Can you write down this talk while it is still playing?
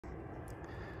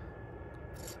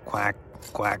Quack,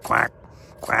 quack, quack,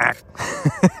 quack.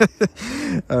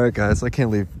 All right, guys, I can't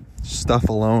leave stuff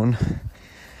alone.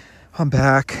 I'm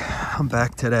back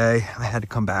today. I had to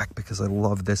come back because I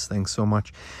love this thing so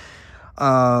much.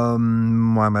 Why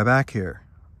am I back here?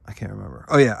 I can't remember.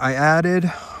 Oh yeah, I added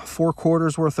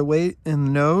 4/4 worth of weight in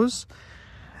the nose,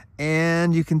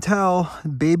 and you can tell,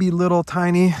 baby little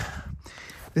tiny.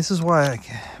 This is why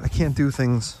I can't do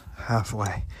things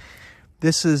halfway.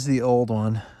 This is the old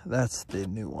one. That's the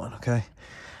new one. Okay.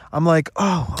 I'm like,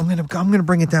 oh, I'm gonna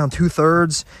bring it down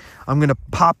 2/3. I'm gonna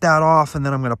pop that off, and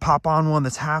then I'm gonna pop on one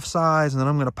that's half size, and then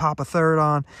I'm gonna pop a third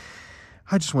on.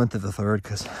 I just went to the third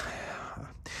because.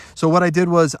 So what I did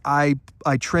was I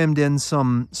trimmed in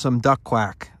some duck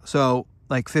quack. So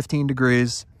like 15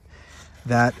 degrees.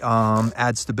 That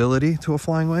adds stability to a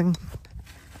flying wing.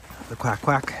 The quack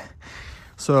quack.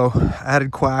 So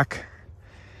added quack,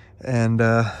 and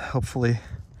hopefully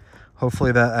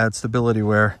that adds stability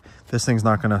where this thing's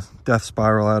not gonna death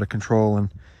spiral out of control, and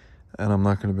I'm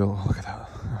not gonna be able to look at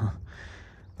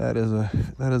that.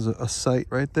 That is a sight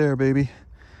right there, baby.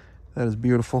 That is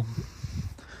beautiful.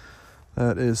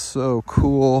 That is so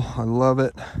cool. I love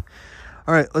it.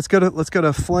 All right, let's get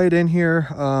a flight in here.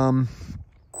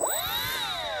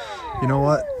 You know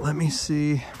what? Let me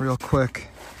see real quick.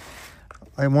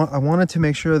 I wanted to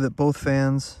make sure that both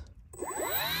fans,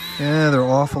 yeah, they're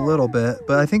off a little bit,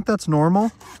 but I think that's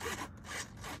normal.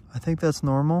 I think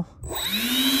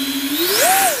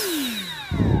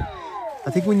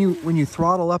when you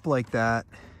throttle up like that,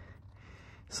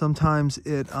 sometimes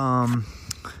it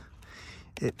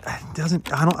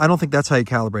doesn't. I don't think that's how you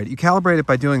calibrate it. You calibrate it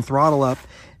by doing throttle up,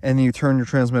 and then you turn your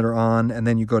transmitter on, and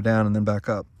then you go down and then back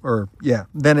up. Or yeah,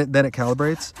 then it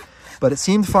calibrates. But it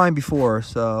seemed fine before,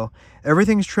 so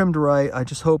everything's trimmed right. I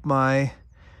just hope my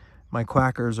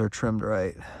quackers are trimmed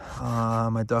right.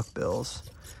 My duck bills.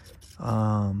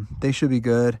 They should be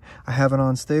good. I have it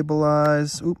on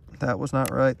stabilize. Oop, that was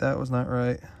not right. That was not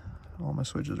right. All my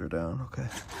switches are down. Okay.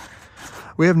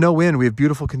 We have no wind. We have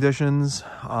beautiful conditions.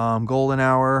 Golden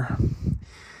hour.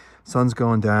 Sun's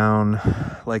going down.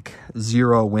 Like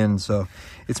 0 wind. So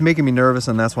it's making me nervous,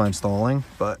 and that's why I'm stalling.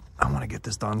 But I want to get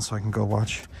this done so I can go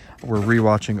watch. We're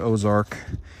rewatching Ozark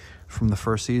from the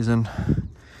first season.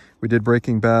 We did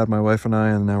Breaking Bad, my wife and I,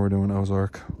 and now we're doing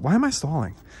Ozark. Why am I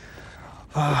stalling?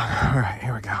 All right,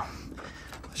 here we go.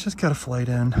 Let's just get a flight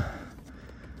in.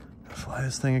 Fly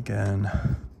this thing again.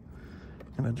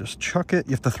 I'm gonna just chuck it.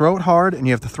 You have to throw it hard, and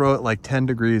you have to throw it like 10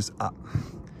 degrees up.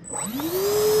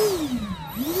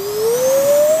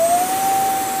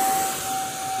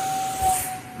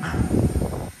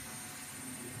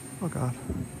 Oh God.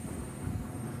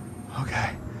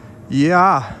 Okay.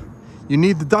 Yeah, you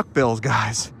need the duck bills,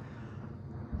 guys.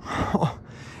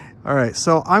 All right,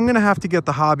 so I'm gonna have to get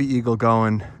the Hobby Eagle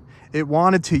going. It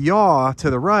wanted to yaw to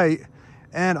the right,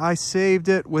 and I saved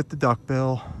it with the duck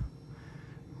bill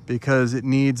because it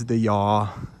needs the yaw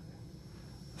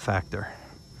factor.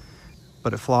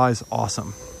 But it flies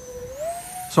awesome.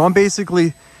 So I'm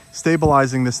basically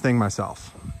stabilizing this thing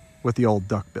myself with the old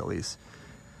duck billies.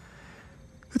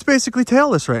 It's basically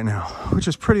tailless right now, which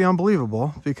is pretty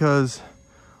unbelievable because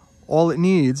all it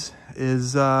needs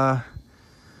is the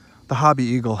Hobby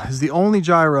Eagle. Is the only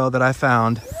gyro that I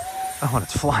found. Oh, and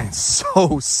it's flying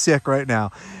so sick right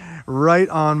now. Right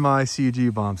on my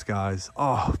CG bumps, guys.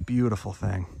 Oh, beautiful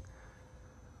thing.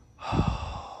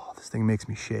 Oh, this thing makes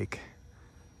me shake.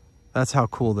 That's how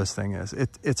cool this thing is.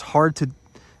 It's hard to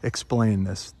explain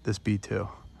this B2.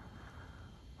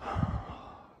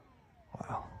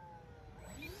 Wow.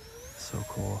 So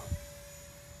cool.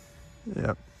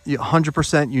 Yep.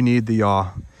 100% you need the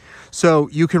yaw. So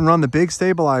you can run the big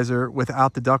stabilizer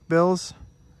without the duck bills,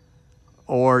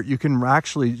 or you can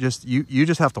actually just, you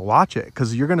just have to watch it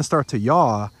because you're going to start to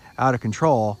yaw out of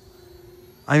control.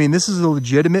 I mean, this is a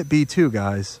legitimate B2,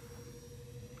 guys.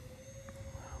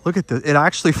 Look at this. It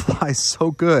actually flies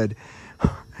so good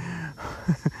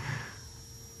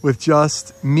with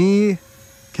just me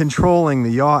controlling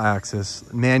the yaw axis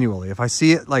manually. If I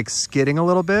see it like skidding a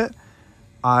little bit,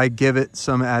 I give it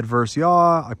some adverse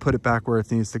yaw. I put it back where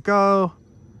it needs to go.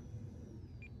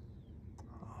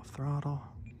 Off throttle.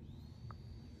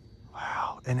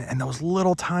 Wow. And those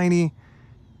little tiny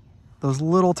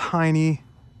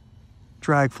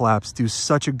drag flaps do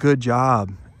such a good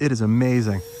job. It is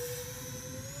amazing.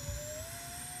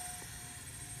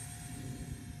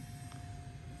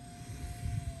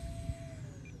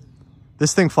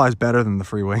 This thing flies better than the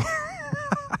free wing.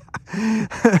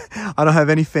 I don't have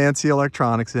any fancy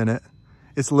electronics in it.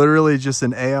 It's literally just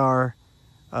an AR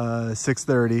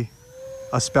 630,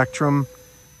 a Spectrum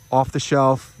off the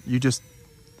shelf. You just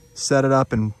set it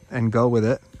up and go with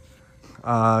it.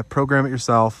 program it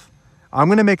yourself. I'm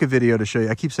going to make a video to show you.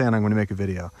 I keep saying I'm going to make a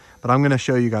video, but I'm going to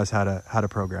show you guys how to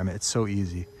program it. It's so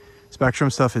easy. Spectrum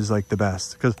stuff is like the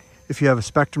best, because if you have a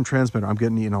Spectrum transmitter, I'm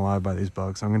getting eaten alive by these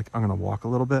bugs. I'm going to walk a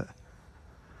little bit.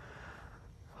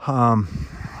 I'm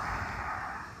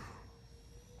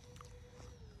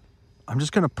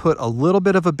just going to put a little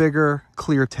bit of a bigger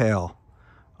clear tail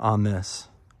on this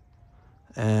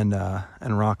and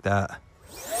rock that.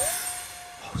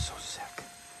 Oh, so sick.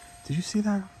 Did you see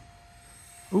that?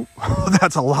 Oh,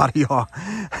 that's a lot of yaw.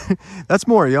 That's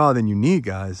more yaw than you need,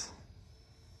 guys.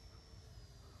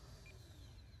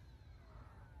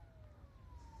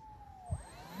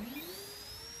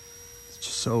 It's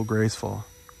just so graceful.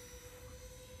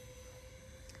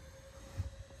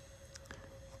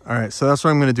 All right, so that's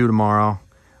what I'm going to do tomorrow.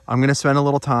 I'm going to spend a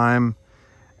little time,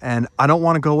 and I don't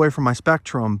want to go away from my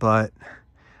Spectrum, but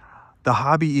the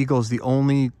Hobby Eagle is the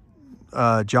only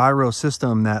gyro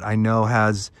system that I know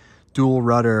has dual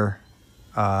rudder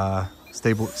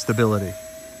stability.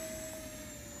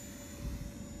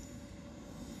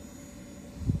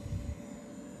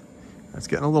 It's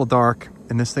getting a little dark,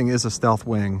 and this thing is a stealth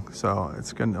wing, so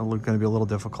it's going to be a little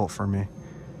difficult for me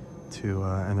to,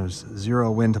 and there's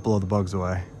zero wind to blow the bugs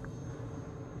away.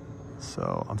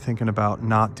 So I'm thinking about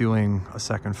not doing a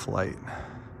second flight.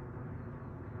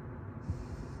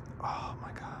 Oh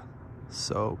my God,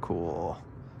 so cool.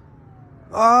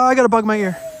 Oh, I got a bug in my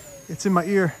ear. It's in my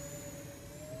ear.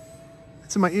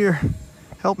 It's in my ear.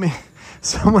 Help me.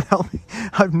 Someone help me.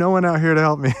 I have no one out here to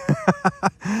help me.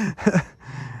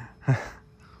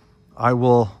 I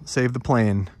will save the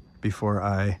plane before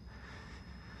I...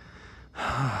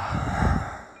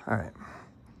 All right.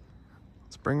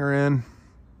 Let's bring her in.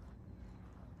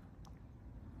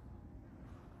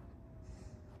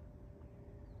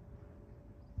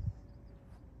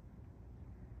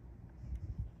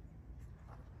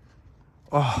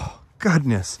 Oh,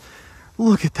 goodness.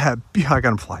 Look at that. I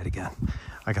gotta fly it again.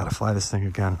 I gotta fly this thing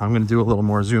again. I'm gonna do a little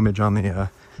more zoomage on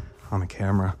the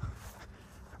camera.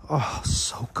 Oh,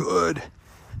 so good.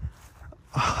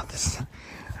 Oh, this,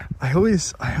 I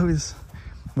always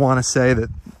want to say that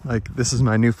like this is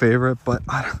my new favorite, but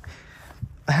I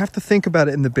have to think about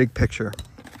it in the big picture.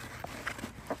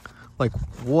 Like,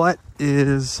 what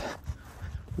is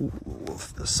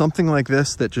something like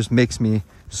this that just makes me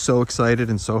so excited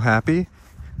and so happy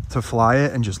to fly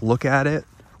it and just look at it?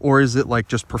 Or is it like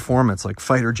just performance, like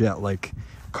fighter jet, like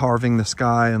carving the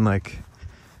sky, and like,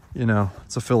 you know,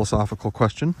 it's a philosophical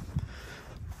question.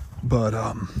 But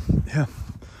yeah.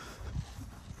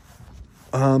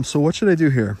 So what should I do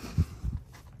here?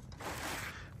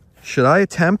 Should I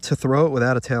attempt to throw it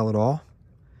without a tail at all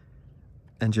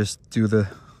and just do the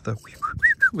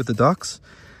with the ducks?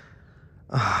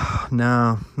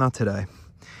 No, not today.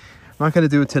 I'm not going to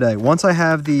do it today. Once I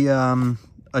have the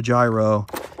a gyro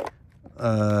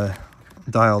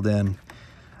dialed in.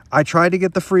 I tried to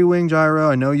get the free wing gyro.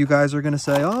 I know you guys are going to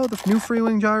say, oh, the new free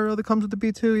wing gyro that comes with the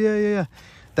B2. Yeah.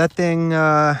 That thing,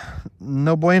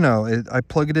 no bueno. I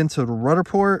plug it into the rudder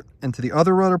port, into the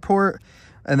other rudder port,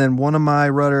 and then one of my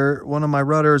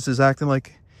rudders is acting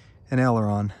like an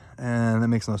aileron, and that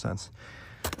makes no sense.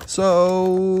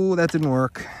 So that didn't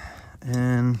work,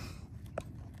 and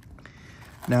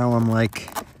now I'm like,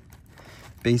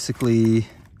 basically,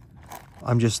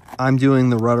 I'm doing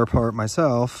the rudder part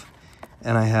myself,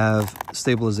 and I have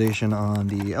stabilization on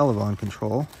the elevon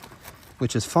control,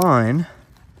 which is fine.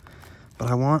 But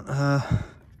I want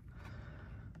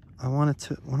it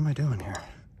to, what am I doing here?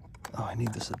 Oh, I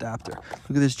need this adapter. Look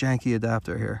at this janky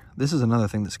adapter here. This is another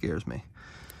thing that scares me.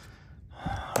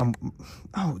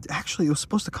 Oh, actually, it was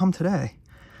supposed to come today.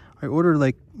 I ordered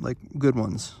like good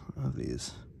ones of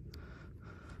these.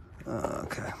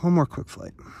 Okay, one more quick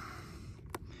flight.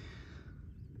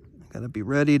 I gotta be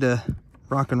ready to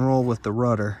rock and roll with the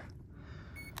rudder.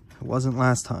 It wasn't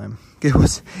last time. It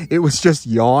was just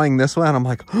yawing this way, and I'm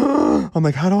like,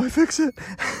 how do I fix it?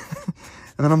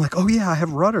 And then I'm like, oh yeah, I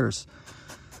have rudders.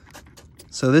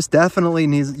 So this definitely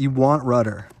needs, you want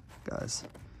rudder, guys.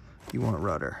 You want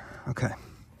rudder. Okay.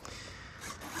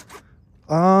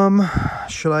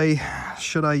 Should I,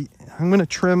 I'm gonna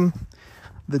trim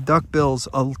the duck bills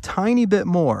a tiny bit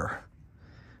more.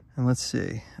 And let's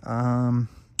see. All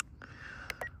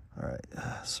right,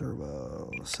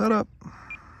 servo setup.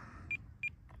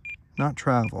 Not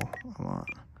travel. I want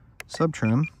sub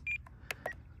trim.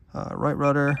 Right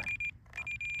rudder.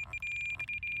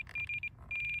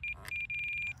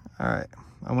 All right,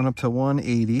 I went up to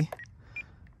 180.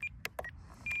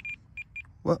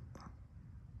 What?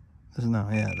 This is no,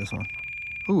 yeah, this one.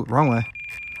 Ooh, wrong way.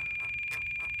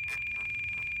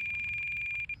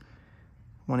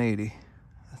 180.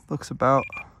 Looks about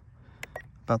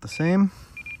the same.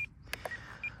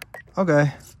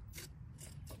 Okay.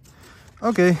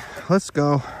 Okay, let's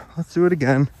go. Let's do it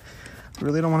again. I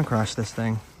really don't want to crash this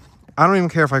thing. I don't even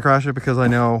care if I crash it because I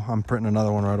know I'm printing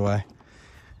another one right away.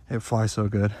 It flies so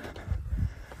good.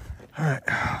 All right,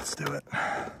 let's do it.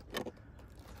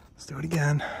 Let's do it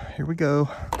again. Here we go.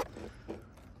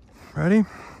 Ready?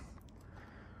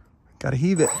 Gotta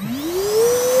heave it.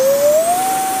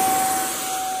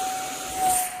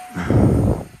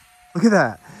 Look at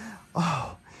that.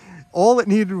 Oh, all it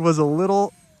needed was a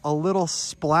little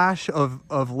splash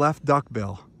of left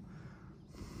duckbill.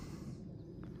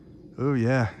 Oh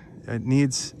yeah,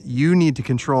 you need to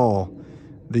control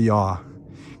the yaw,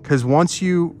 because once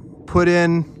you put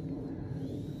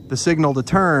in the signal to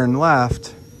turn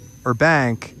left or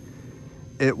bank,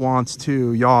 it wants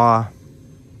to yaw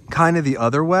kind of the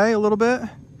other way a little bit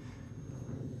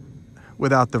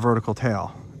without the vertical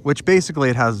tail, which basically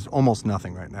it has almost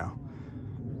nothing right now.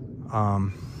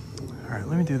 All right,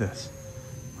 let me do this.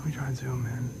 Let me try and zoom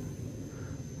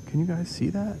in. Can you guys see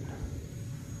that?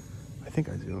 I think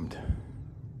I zoomed.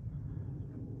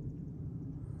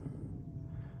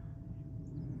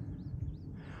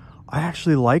 I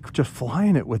actually like just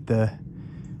flying it with the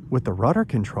rudder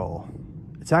control.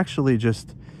 It's actually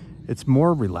just, it's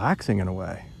more relaxing in a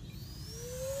way.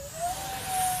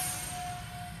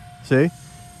 See?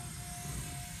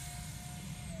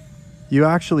 You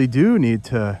actually do need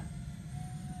to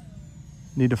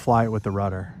fly it with the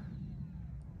rudder.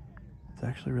 It's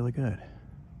actually really good.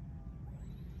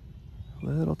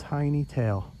 Little tiny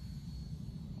tail.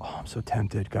 Oh, I'm so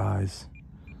tempted, guys.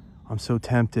 I'm so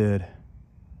tempted.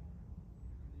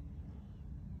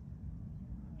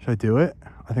 Should I do it?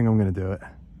 I think I'm gonna do it.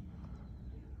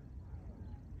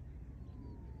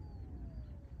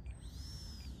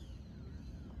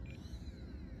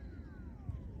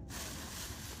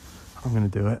 I'm gonna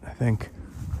do it, I think.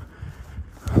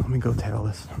 Let me go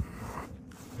tailless.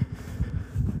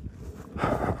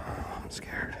 I'm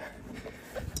scared.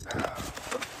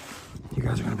 You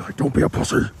guys are gonna be like, don't be a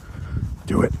pussy.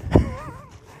 Do it.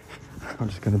 I'm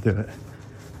just gonna do it.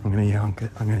 I'm gonna yank it.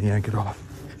 I'm gonna yank it off.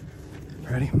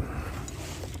 Ready?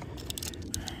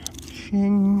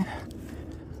 Ching.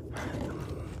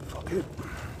 Fuck it.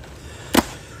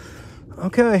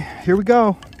 Okay, here we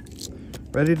go.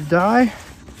 Ready to die?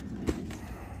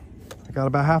 I got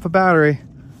about half a battery.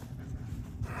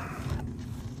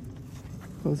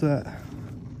 What was that?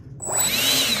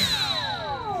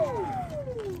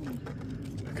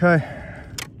 Okay.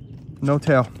 No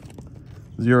tail.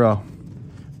 Zero.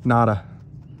 Nada.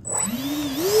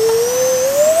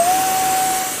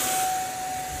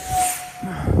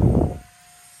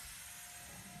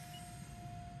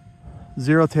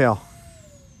 Zero tail.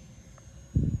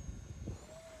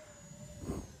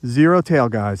 Zero tail,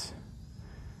 guys.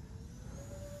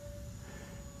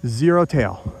 Zero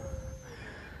tail.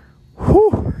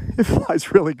 Whew, it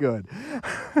flies really good.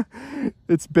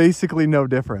 It's basically no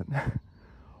different.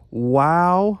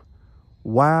 Wow,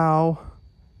 wow,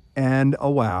 and a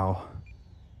wow.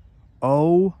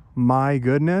 Oh my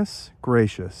goodness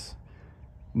gracious.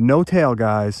 No tail,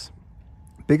 guys.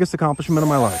 Biggest accomplishment of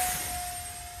my life.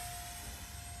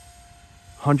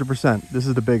 100%. This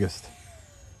is the biggest.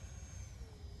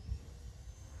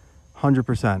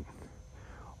 100%.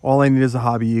 All I need is a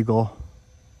hobby eagle.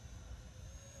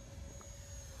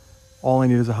 All I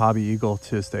need is a hobby eagle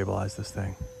to stabilize this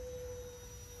thing.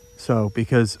 So,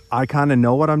 because I kind of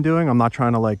know what I'm doing, I'm not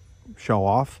trying to like show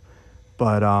off,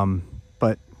 but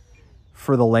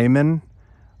for the layman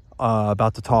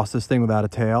about to toss this thing without a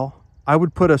tail, I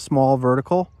would put a small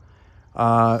vertical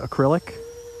acrylic.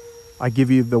 I give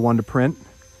you the one to print,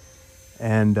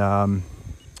 and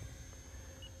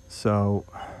so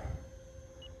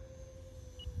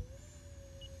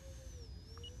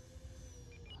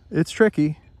it's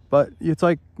tricky, but it's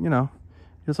like, you know,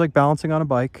 it's like balancing on a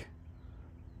bike.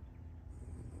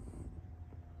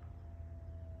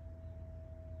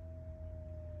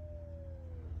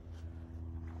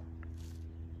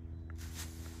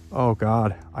 Oh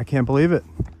God, I can't believe it.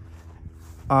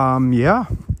 Yeah,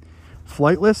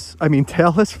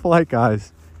 tailless flight,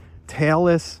 guys.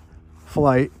 Tailless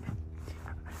flight.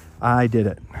 I did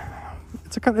it.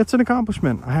 It's an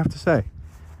accomplishment, I have to say.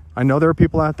 I know there are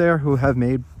people out there who have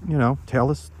made, you know,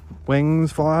 tailless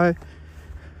wings fly.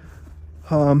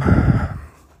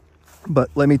 But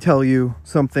let me tell you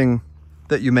something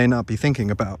that you may not be thinking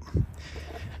about.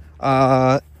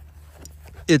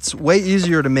 It's way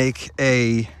easier to make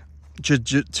a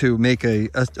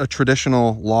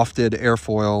traditional lofted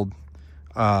airfoiled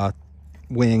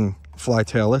wing fly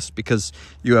tailless, because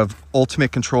you have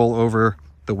ultimate control over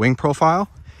the wing profile,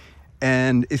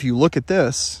 And if you look at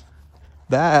this,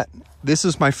 this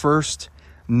is my first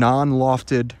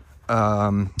non-lofted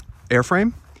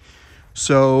airframe.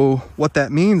 So what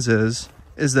that means is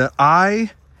that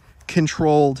I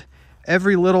controlled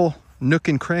every little nook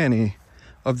and cranny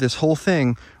of this whole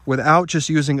thing without just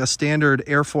using a standard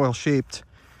airfoil shaped.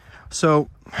 So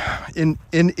in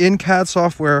CAD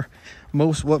software,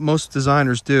 what most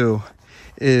designers do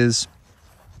is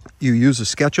you use a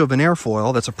sketch of an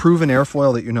airfoil that's a proven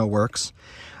airfoil that you know works.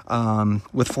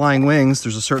 With flying wings,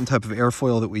 there's a certain type of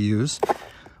airfoil that we use.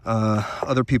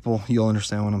 Other people, you'll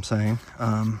understand what I'm saying.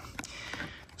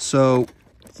 So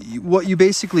what you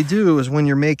basically do is when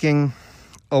you're making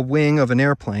a wing of an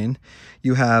airplane,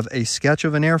 you have a sketch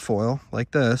of an airfoil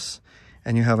like this,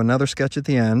 and you have another sketch at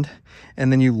the end,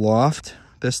 and then you loft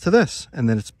this to this, and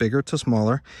then it's bigger to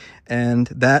smaller, and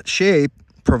that shape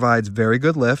provides very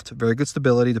good lift, very good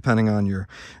stability, depending on your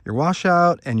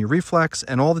washout and your reflex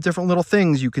and all the different little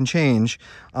things you can change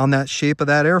on that shape of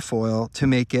that airfoil to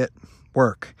make it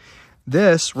work.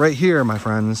 This right here, my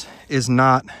friends, is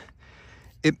not,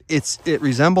 it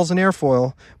resembles an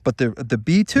airfoil, but the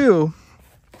B2,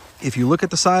 if you look at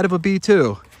the side of a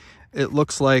B2, it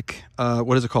looks like,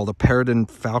 what is it called? A Peregrine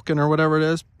Falcon or whatever it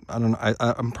is. I don't know.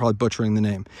 I'm probably butchering the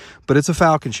name, but it's a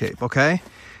falcon shape. Okay.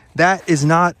 That is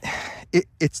not,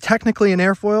 it's technically an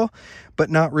airfoil, but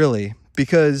not really,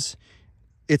 because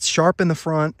it's sharp in the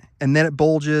front and then it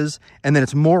bulges and then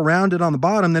it's more rounded on the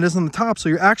bottom than it is on the top. So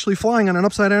you're actually flying on an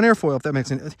upside down airfoil, if that makes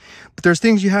sense. But there's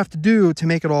things you have to do to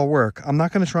make it all work. I'm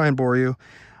not going to try and bore you.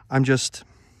 I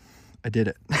did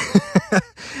it.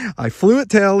 I flew it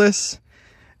tailless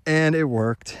and it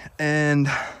worked. And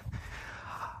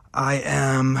I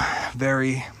am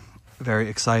very, very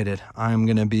excited. I'm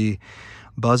going to be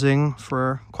buzzing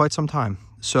for quite some time.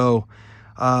 So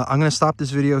I'm going to stop this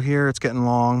video here. It's getting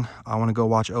long. I want to go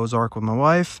watch Ozark with my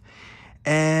wife.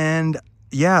 And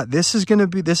yeah, this is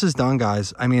done,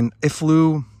 guys. I mean, it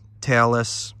flew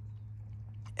tailless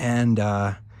and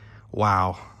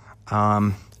wow.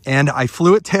 And I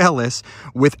flew it tailless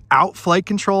without flight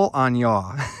control on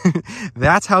yaw.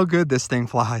 That's how good this thing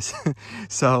flies.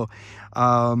 So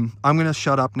I'm going to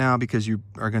shut up now because you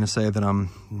are going to say that I'm,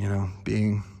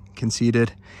 being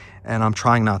conceited, and I'm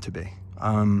trying not to be.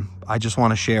 I just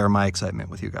want to share my excitement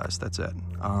with you guys. That's it.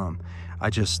 I'm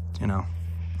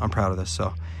proud of this.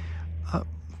 So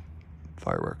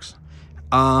fireworks.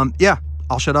 Yeah,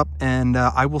 I'll shut up, and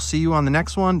I will see you on the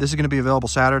next one. This is going to be available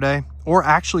Saturday, or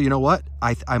actually, you know what?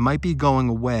 I might be going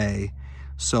away,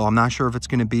 so I'm not sure if it's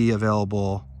going to be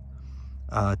available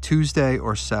Tuesday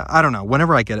or Saturday. I don't know.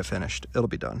 Whenever I get it finished, it'll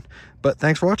be done. But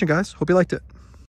thanks for watching, guys. Hope you liked it.